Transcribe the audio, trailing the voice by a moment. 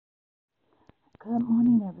Good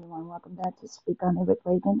morning, everyone. Welcome back to Speak on It with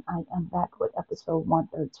Raven. I am back with episode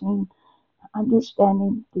 113,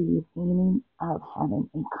 Understanding the Meaning of Having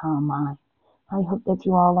a Calm Mind. I hope that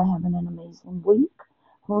you all are having an amazing week.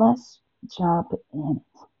 Let's jump in.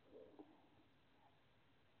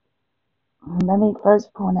 Let me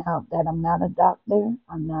first point out that I'm not a doctor,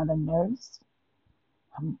 I'm not a nurse,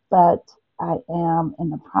 but I am in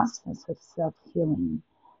the process of self healing.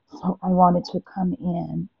 So I wanted to come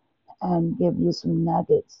in and give you some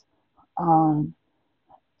nuggets on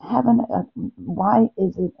why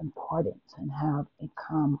is it important to have a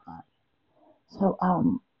calm mind? So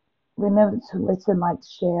remember to listen, like,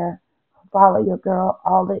 share, follow your girl,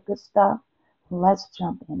 all that good stuff. Let's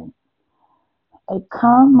jump in it. A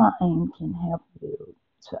calm mind can help you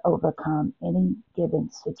to overcome any given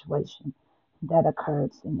situation that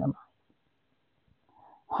occurs in your life.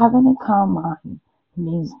 Having a calm mind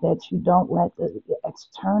means that you don't let the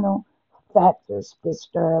external factors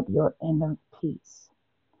disturb your inner peace.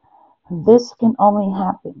 This can only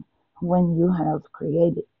happen when you have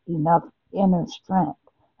created enough inner strength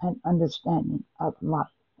and understanding of life.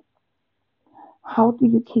 How do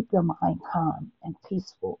you keep your mind calm and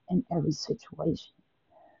peaceful in every situation?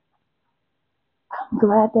 I'm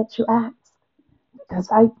glad that you asked because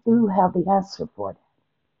I do have the answer for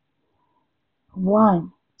that.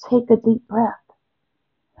 One, take a deep breath.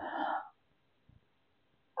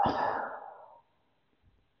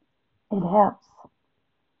 It helps.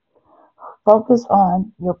 Focus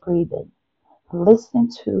on your breathing. Listen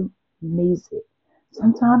to music.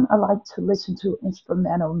 Sometimes I like to listen to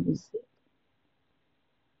instrumental music,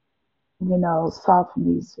 soft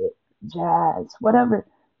music, jazz, whatever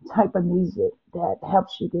type of music that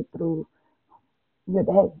helps you get through your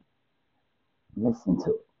day. Listen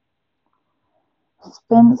to it.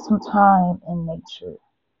 Spend some time in nature.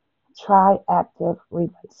 Try active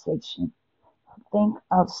relaxation. Think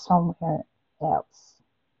of somewhere else.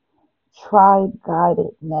 Try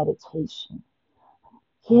guided meditation.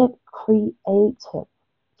 Get creative.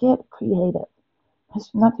 Get creative.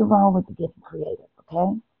 There's nothing wrong with getting creative,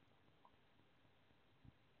 okay?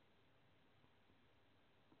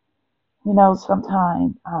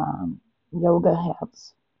 Sometimes yoga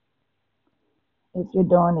helps. If you're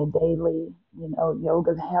doing it daily,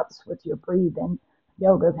 yoga helps with your breathing,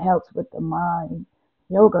 yoga helps with the mind,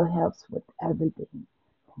 yoga helps with everything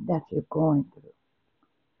that you're going through.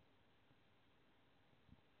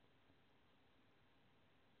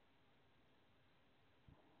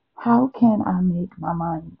 How can I make my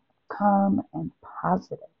mind calm and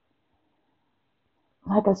positive?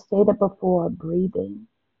 Like I stated before, breathing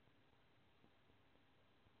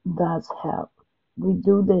does help. We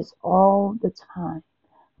do this all the time,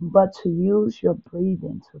 but to use your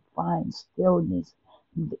breathing to find stillness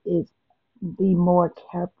is be more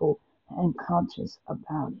careful and conscious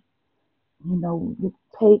about it. You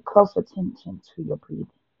pay close attention to your breathing.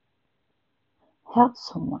 Help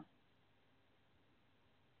someone.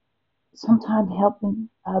 Sometimes helping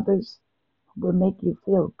others will make you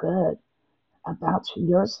feel good about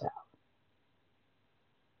yourself.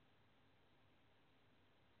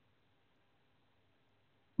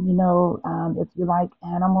 If you like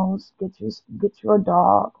animals, get your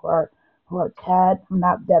dog or a cat. I'm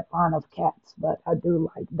not that fond of cats, but I do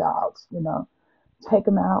like dogs. Take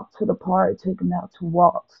them out to the park, take them out to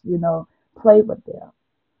walks. Play with them.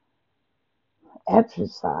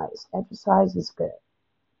 Exercise. Exercise is good.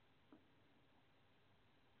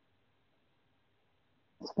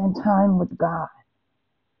 Spend time with God.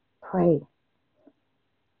 Pray.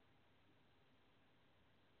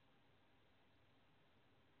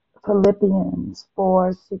 Philippians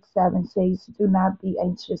 4, 6, 7 says, do not be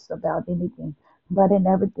anxious about anything, but in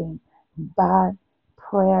everything, by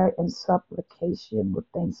prayer and supplication with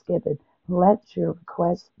thanksgiving, let your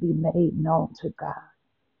requests be made known to God.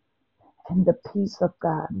 And the peace of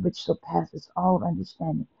God, which surpasses all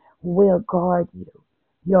understanding, will guard you,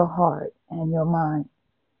 your heart, and your mind.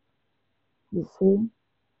 You see,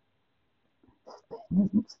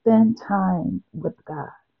 spend time with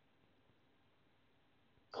God.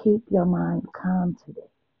 Keep your mind calm today.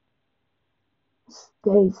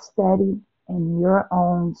 Stay steady in your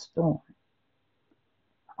own storm.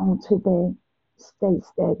 On today, stay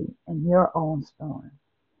steady in your own storm.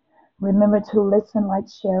 Remember to listen, like,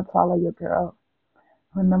 share, follow your girl.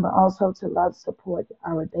 Remember also to love, support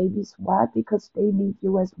our babies. Why? Because they need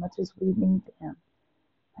you as much as we need them.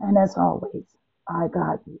 And as always, I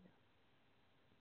got you.